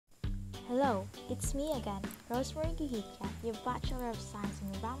Hello, it's me again, Rosemary Guhitya, your Bachelor of Science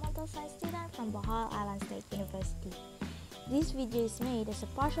in Environmental Science student from Bohol Island State University. This video is made as a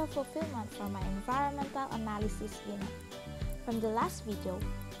partial fulfillment for my Environmental Analysis unit. From the last video,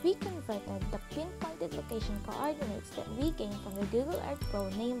 we converted the pinpointed location coordinates that we gained from the Google Earth Pro,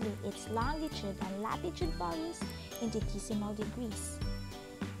 namely its longitude and latitude values, into decimal degrees.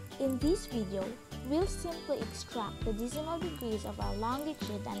 In this video, we'll simply extract the decimal degrees of our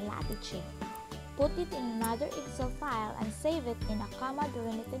longitude and latitude, put it in another Excel file, and save it in a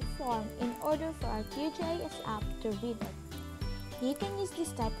comma-delimited form in order for our QGIS app to read it. You can use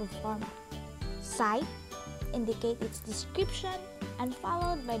this type of format: cite, indicate its description, and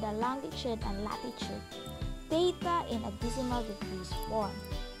followed by the longitude and latitude, data in a decimal degrees form.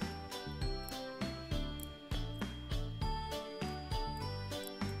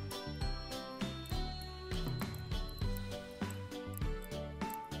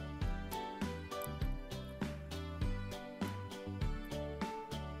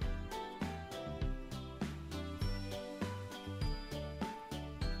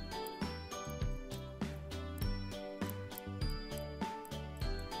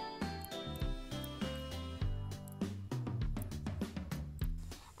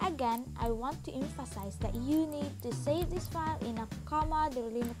 Again, I want to emphasize that you need to save this file in a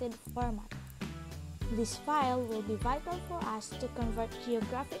comma-delimited format. This file will be vital for us to convert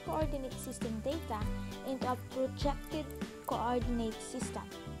geographic coordinate system data into a projected coordinate system,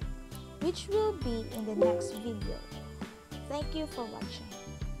 which will be in the next video. Thank you for watching.